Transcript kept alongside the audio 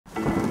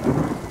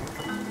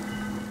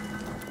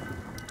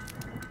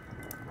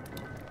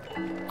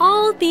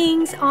All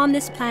beings on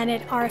this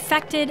planet are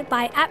affected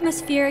by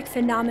atmospheric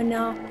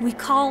phenomena we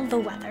call the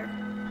weather.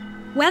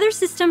 Weather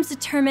systems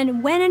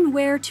determine when and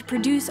where to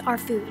produce our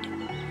food,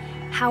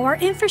 how our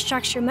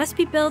infrastructure must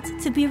be built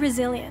to be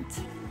resilient,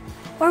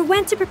 or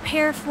when to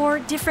prepare for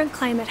different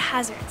climate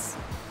hazards.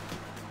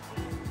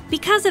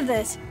 Because of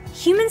this,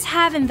 humans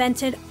have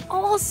invented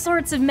all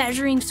sorts of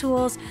measuring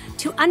tools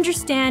to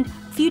understand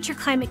future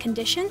climate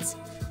conditions,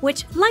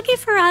 which, lucky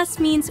for us,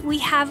 means we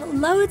have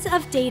loads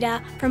of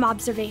data from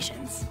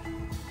observations.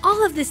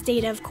 All of this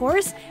data, of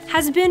course,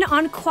 has been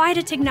on quite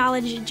a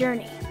technology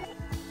journey.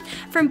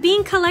 From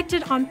being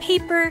collected on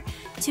paper,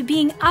 to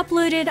being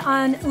uploaded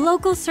on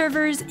local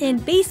servers in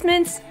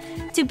basements,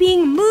 to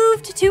being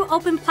moved to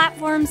open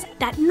platforms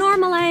that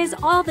normalize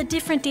all the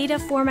different data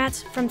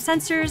formats from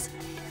sensors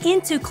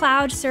into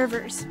cloud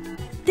servers.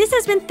 This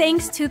has been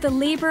thanks to the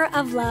labor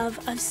of love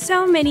of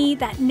so many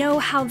that know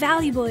how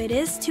valuable it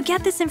is to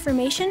get this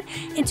information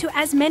into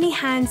as many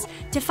hands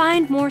to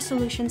find more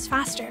solutions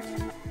faster.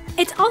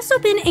 It's also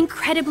been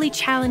incredibly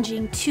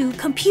challenging to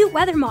compute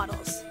weather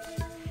models.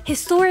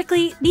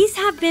 Historically, these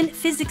have been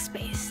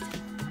physics-based.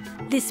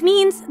 This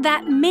means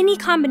that many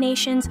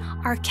combinations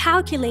are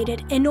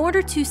calculated in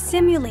order to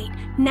simulate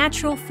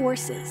natural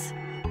forces.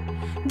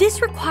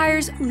 This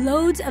requires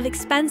loads of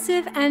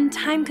expensive and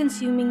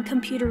time-consuming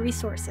computer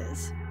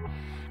resources.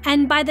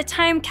 And by the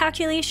time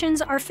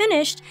calculations are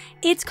finished,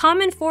 it's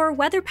common for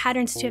weather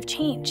patterns to have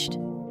changed.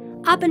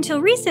 Up until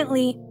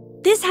recently,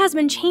 this has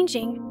been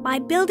changing by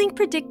building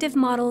predictive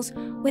models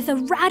with a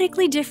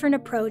radically different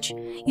approach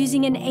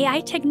using an AI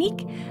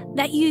technique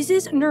that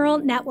uses neural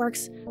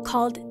networks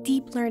called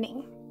deep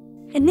learning.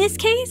 In this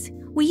case,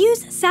 we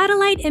use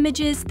satellite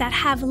images that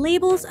have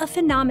labels of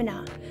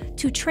phenomena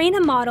to train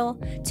a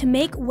model to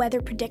make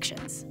weather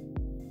predictions.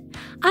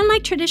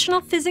 Unlike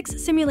traditional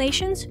physics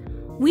simulations,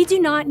 we do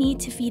not need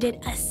to feed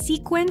it a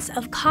sequence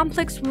of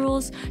complex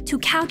rules to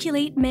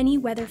calculate many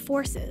weather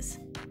forces.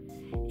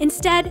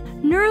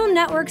 Instead, neural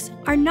networks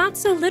are not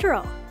so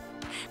literal.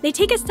 They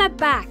take a step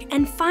back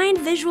and find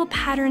visual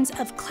patterns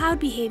of cloud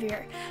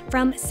behavior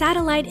from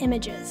satellite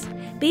images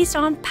based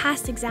on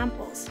past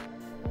examples.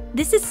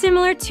 This is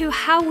similar to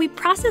how we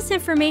process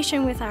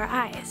information with our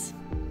eyes.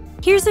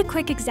 Here's a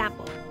quick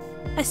example.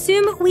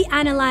 Assume we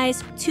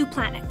analyze two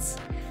planets.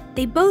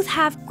 They both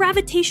have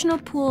gravitational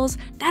pools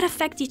that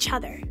affect each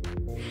other.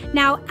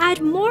 Now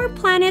add more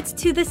planets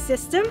to the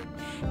system.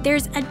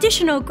 There's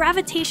additional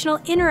gravitational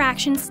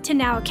interactions to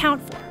now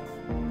account for.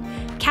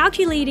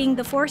 Calculating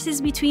the forces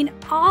between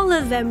all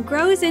of them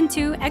grows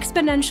into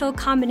exponential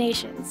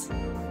combinations.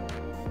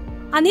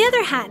 On the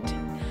other hand,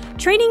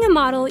 training a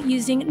model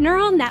using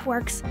neural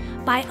networks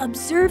by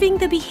observing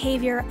the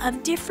behavior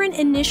of different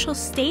initial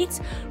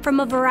states from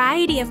a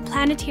variety of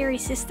planetary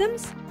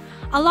systems,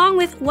 along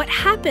with what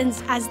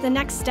happens as the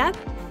next step,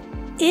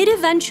 it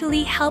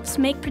eventually helps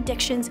make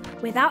predictions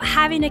without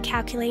having to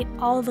calculate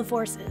all the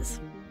forces.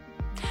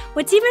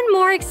 What's even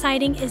more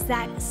exciting is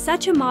that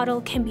such a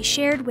model can be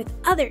shared with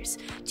others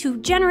to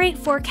generate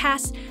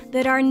forecasts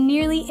that are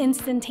nearly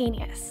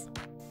instantaneous.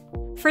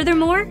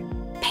 Furthermore,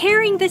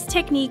 pairing this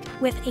technique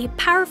with a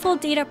powerful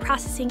data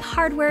processing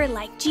hardware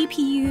like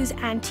GPUs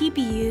and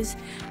TPUs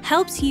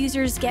helps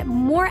users get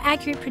more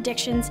accurate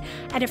predictions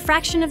at a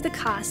fraction of the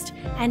cost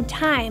and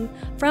time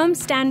from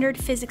standard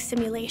physics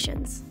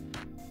simulations.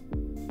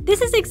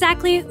 This is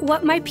exactly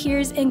what my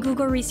peers in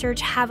Google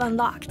Research have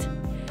unlocked.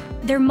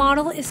 Their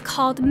model is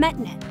called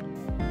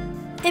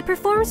MetNet. It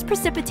performs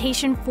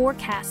precipitation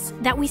forecasts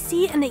that we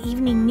see in the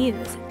evening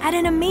news at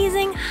an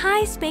amazing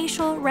high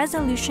spatial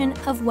resolution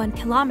of 1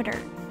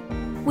 kilometer,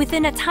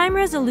 within a time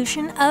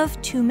resolution of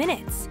 2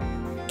 minutes.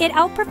 It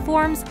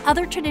outperforms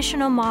other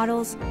traditional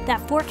models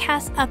that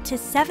forecast up to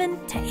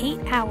 7 to 8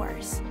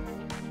 hours.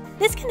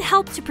 This can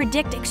help to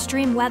predict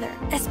extreme weather,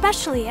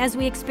 especially as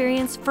we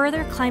experience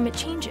further climate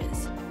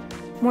changes.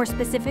 More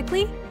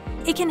specifically,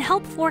 it can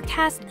help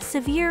forecast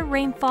severe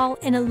rainfall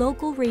in a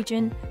local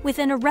region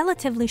within a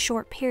relatively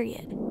short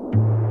period.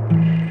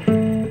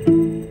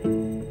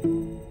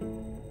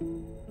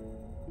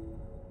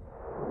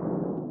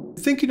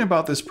 Thinking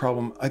about this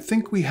problem, I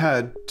think we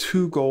had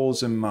two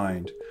goals in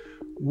mind.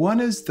 One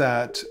is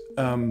that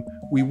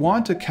we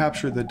want to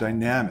capture the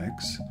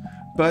dynamics,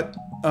 but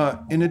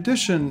in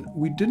addition,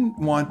 we didn't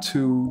want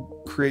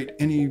to create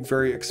any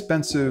very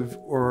expensive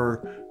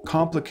or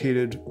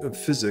complicated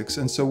physics,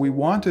 and so we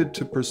wanted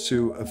to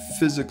pursue a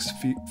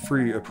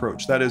physics-free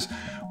approach. That is,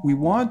 we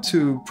want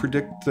to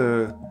predict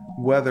the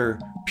weather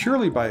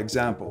purely by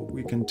example.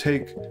 We can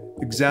take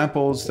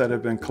examples that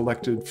have been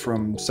collected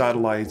from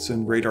satellites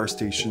and radar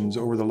stations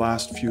over the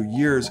last few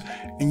years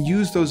and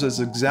use those as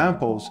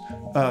examples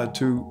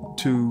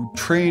to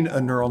train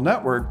a neural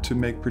network to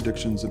make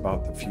predictions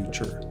about the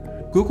future.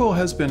 Google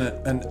has been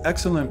an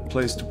excellent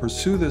place to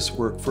pursue this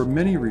work for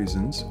many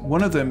reasons.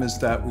 One of them is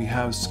that we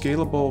have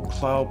scalable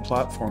cloud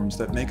platforms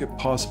that make it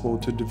possible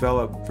to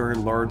develop very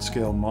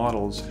large-scale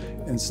models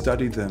and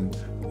study them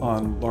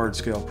on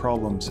large-scale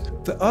problems.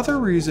 The other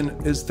reason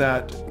is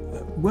that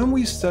when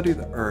we study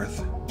the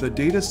Earth, the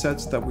data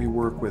sets that we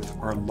work with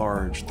are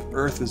large. The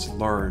Earth is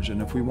large,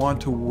 and if we want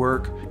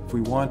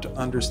to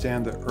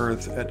understand the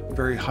Earth at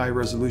very high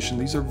resolution,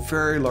 these are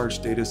very large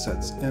data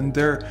sets, and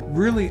they're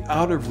really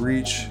out of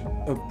reach.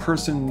 A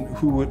person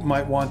who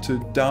might want to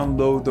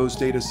download those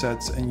data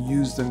sets and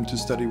use them to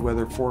study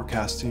weather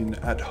forecasting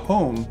at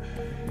home.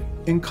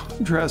 In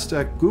contrast,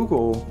 at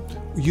Google,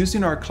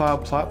 using our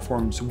cloud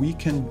platforms, we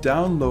can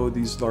download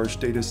these large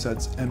data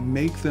sets and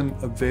make them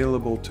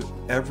available to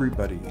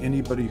everybody,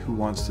 anybody who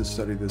wants to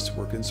study this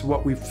work. And so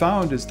what we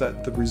found is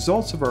that the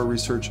results of our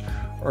research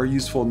are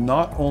useful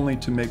not only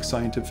to make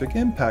scientific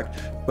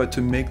impact, but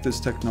to make this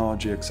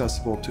technology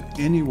accessible to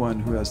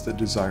anyone who has the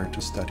desire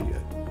to study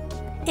it.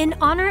 In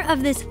honor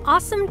of this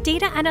awesome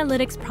data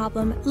analytics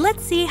problem,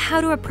 let's see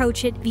how to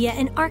approach it via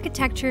an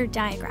architecture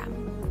diagram.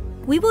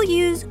 We will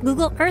use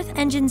Google Earth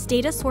Engine's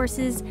data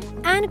sources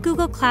and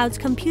Google Cloud's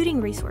computing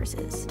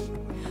resources.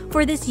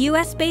 For this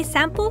US-based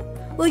sample,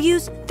 we'll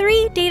use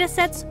 3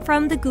 datasets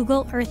from the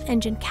Google Earth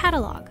Engine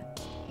catalog.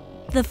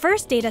 The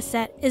first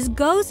dataset is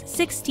GOES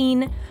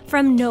 16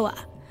 from NOAA,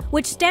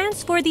 which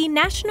stands for the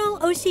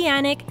National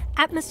Oceanic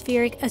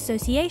Atmospheric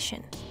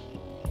Association.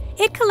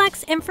 It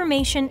collects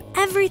information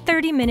every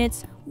 30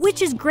 minutes,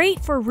 which is great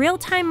for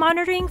real-time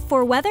monitoring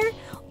for weather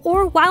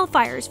or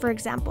wildfires, for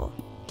example.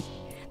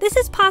 This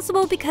is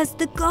possible because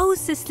the GOES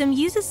system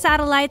uses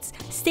satellites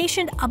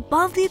stationed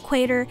above the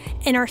equator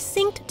and are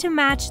synced to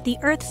match the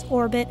Earth's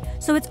orbit,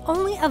 so it's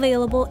only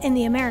available in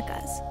the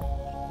Americas.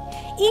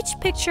 Each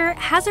picture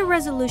has a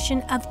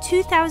resolution of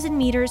 2,000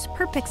 meters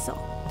per pixel.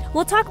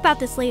 We'll talk about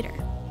this later.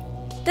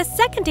 The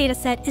second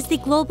dataset is the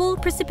Global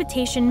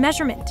Precipitation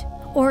Measurement,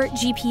 or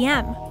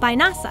GPM, by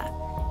NASA.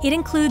 It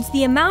includes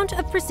the amount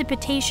of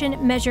precipitation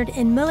measured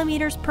in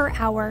millimeters per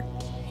hour.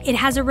 It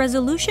has a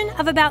resolution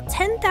of about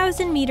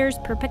 10,000 meters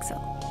per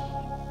pixel.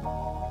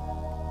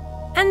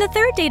 And the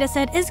third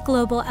dataset is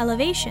global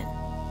elevation.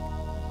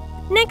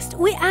 Next,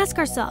 we ask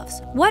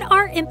ourselves what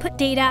our input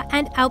data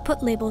and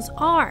output labels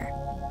are.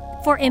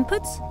 For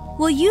inputs,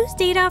 we'll use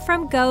data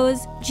from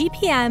GOES,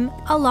 GPM,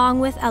 along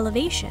with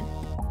elevation.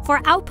 For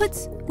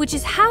outputs, which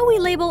is how we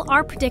label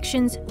our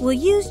predictions, we'll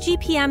use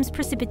GPM's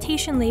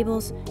precipitation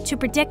labels to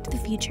predict the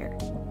future.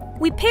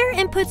 We pair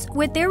inputs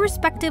with their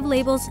respective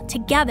labels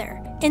together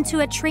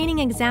into a training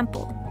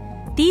example.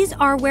 These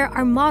are where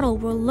our model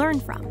will learn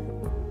from.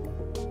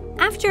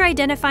 After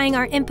identifying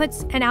our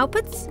inputs and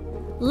outputs,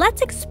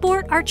 let's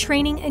export our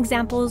training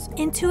examples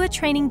into a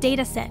training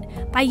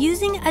dataset by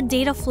using a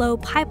data flow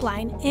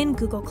pipeline in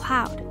Google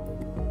Cloud.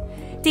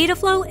 Data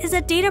flow is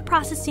a data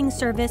processing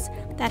service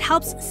that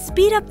helps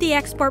speed up the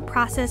export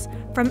process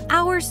from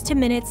hours to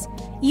minutes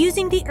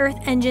using the Earth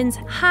Engine's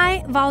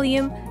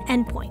high-volume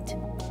endpoint.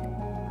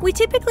 We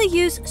typically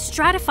use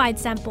stratified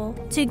sample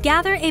to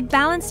gather a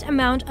balanced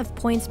amount of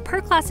points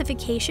per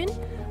classification,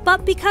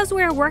 but because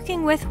we're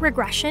working with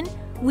regression,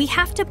 we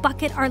have to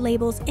bucket our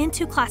labels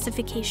into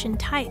classification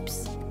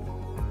types.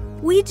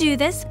 We do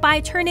this by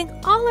turning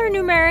all our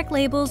numeric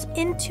labels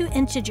into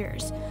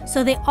integers,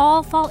 so they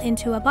all fall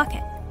into a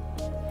bucket.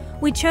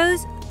 We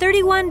chose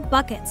 31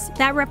 buckets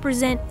that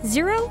represent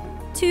 0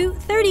 to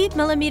 30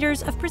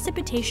 millimeters of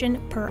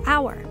precipitation per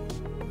hour.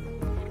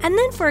 And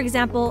then, for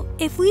example,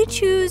 if we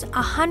choose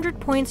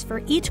 100 points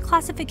for each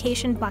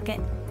classification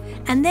bucket,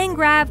 and then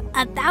grab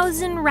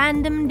 1,000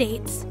 random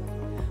dates,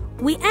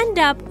 we end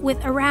up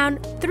with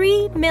around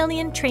 3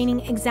 million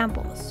training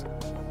examples.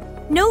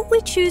 Note we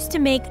choose to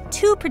make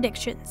 2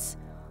 predictions,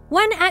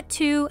 one at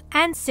 2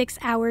 and 6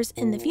 hours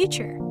in the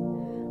future.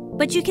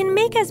 But you can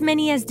make as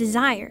many as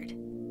desired.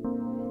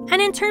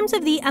 And in terms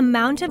of the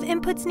amount of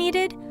inputs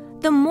needed,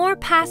 the more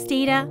past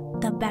data,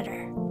 the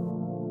better.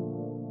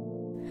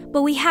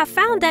 But we have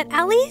found that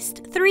at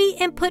least 3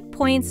 input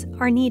points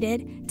are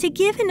needed to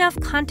give enough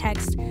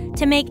context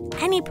to make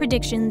any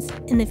predictions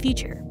in the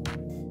future.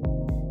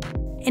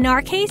 In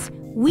our case,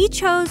 we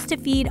chose to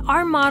feed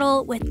our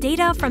model with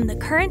data from the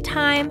current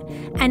time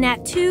and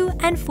at 2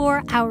 and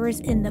 4 hours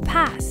in the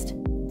past.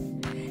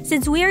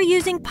 Since we are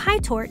using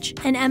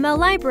PyTorch, an ML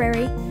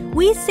library,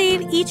 we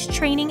save each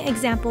training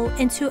example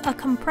into a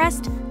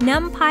compressed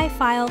NumPy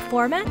file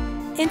format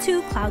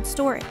into cloud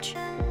storage.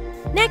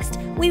 Next,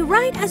 we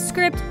write a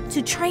script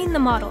to train the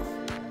model.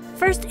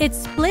 First, it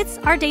splits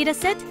our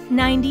dataset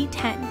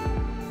 90-10.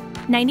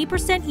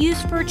 90%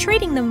 used for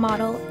training the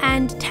model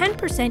and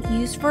 10%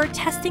 used for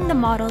testing the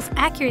model's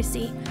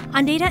accuracy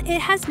on data it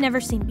has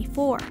never seen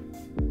before.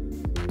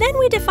 Then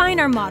we define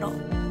our model,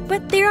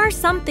 but there are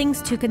some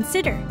things to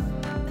consider.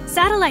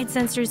 Satellite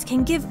sensors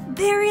can give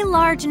very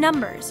large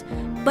numbers,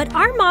 but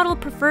our model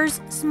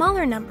prefers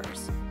smaller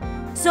numbers.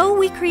 So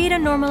we create a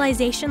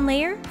normalization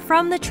layer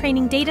from the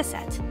training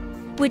dataset,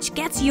 which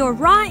gets your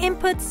raw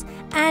inputs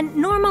and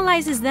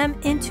normalizes them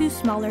into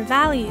smaller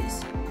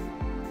values.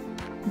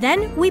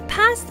 Then we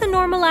pass the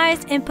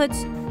normalized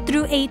inputs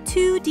through a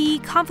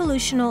 2D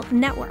convolutional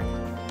network.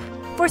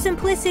 For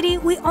simplicity,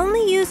 we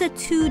only use a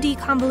 2D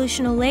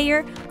convolutional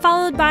layer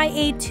followed by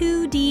a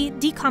 2D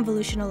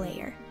deconvolutional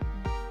layer.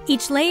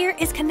 Each layer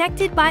is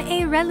connected by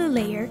a ReLU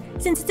layer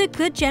since it's a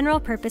good general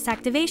purpose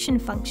activation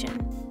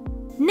function.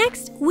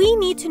 Next, we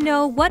need to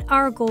know what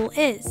our goal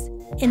is.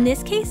 In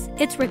this case,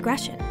 it's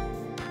regression.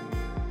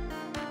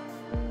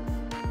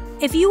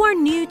 If you are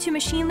new to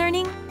machine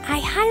learning, I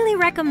highly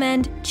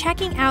recommend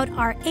checking out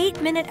our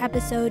 8-minute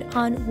episode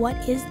on what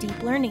is deep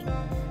learning.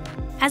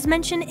 As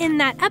mentioned in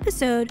that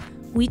episode,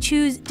 we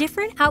choose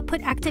different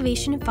output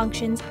activation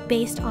functions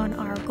based on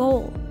our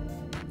goal.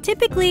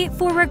 Typically,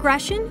 for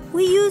regression,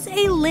 we use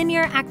a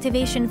linear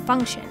activation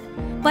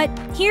function, but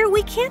here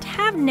we can't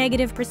have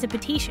negative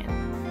precipitation.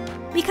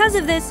 Because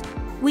of this,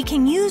 we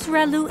can use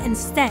ReLU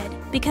instead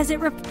because it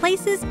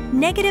replaces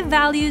negative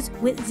values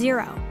with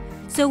 0,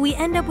 so we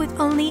end up with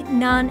only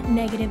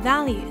non-negative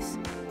values.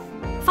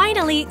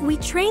 Finally, we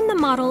train the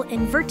model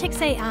in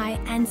Vertex AI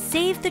and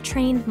save the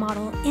trained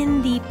model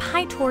in the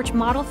PyTorch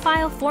model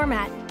file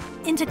format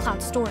into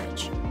cloud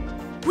storage.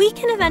 We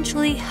can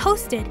eventually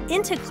host it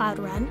into Cloud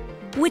Run,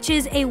 which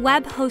is a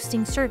web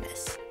hosting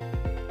service.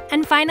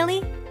 And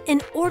finally,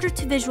 in order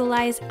to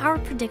visualize our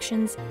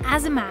predictions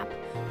as a map,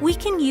 we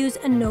can use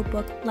a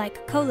notebook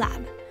like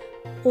Colab,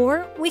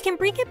 or we can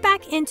bring it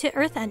back into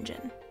Earth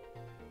Engine.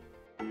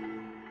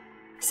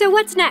 So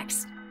what's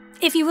next?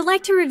 If you would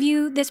like to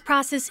review this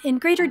process in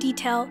greater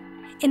detail,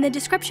 in the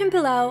description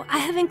below, I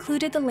have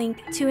included the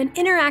link to an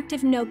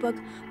interactive notebook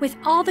with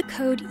all the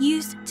code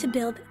used to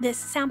build this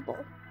sample.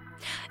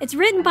 It's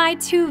written by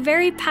 2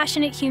 very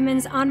passionate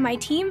humans on my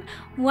team.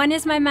 One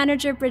is my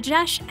manager,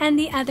 Brajesh, and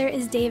the other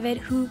is David,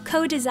 who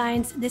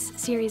co-designs this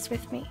series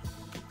with me.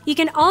 You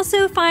can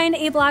also find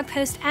a blog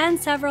post and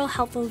several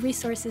helpful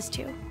resources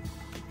too.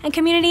 And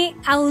community,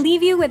 I'll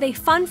leave you with a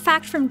fun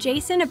fact from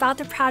Jason about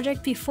the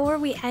project before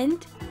we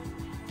end.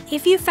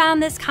 If you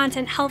found this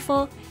content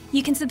helpful,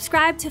 you can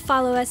subscribe to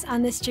follow us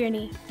on this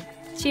journey.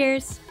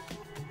 Cheers!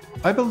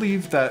 I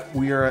believe that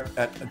we are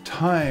at a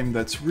time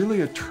that's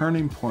really a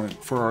turning point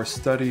for our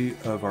study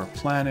of our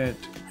planet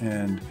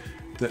and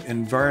the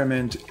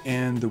environment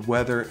and the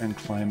weather and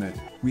climate.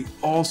 We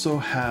also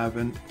have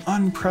an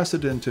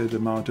unprecedented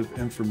amount of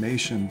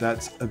information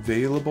that's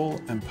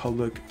available and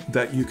public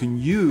that you can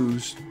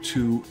use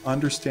to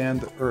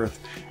understand the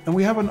Earth. And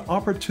we have an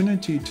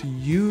opportunity to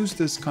use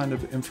this kind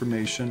of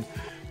information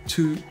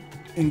to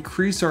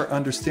increase our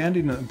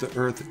understanding of the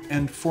Earth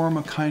and form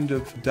a kind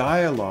of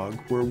dialogue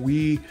where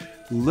we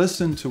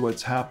listen to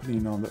what's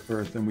happening on the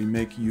Earth and we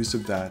make use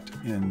of that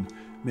in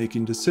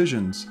making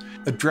decisions,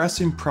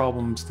 addressing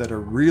problems that are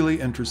really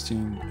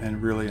interesting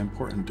and really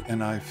important.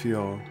 And I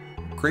feel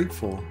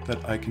grateful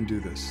that I can do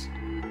this.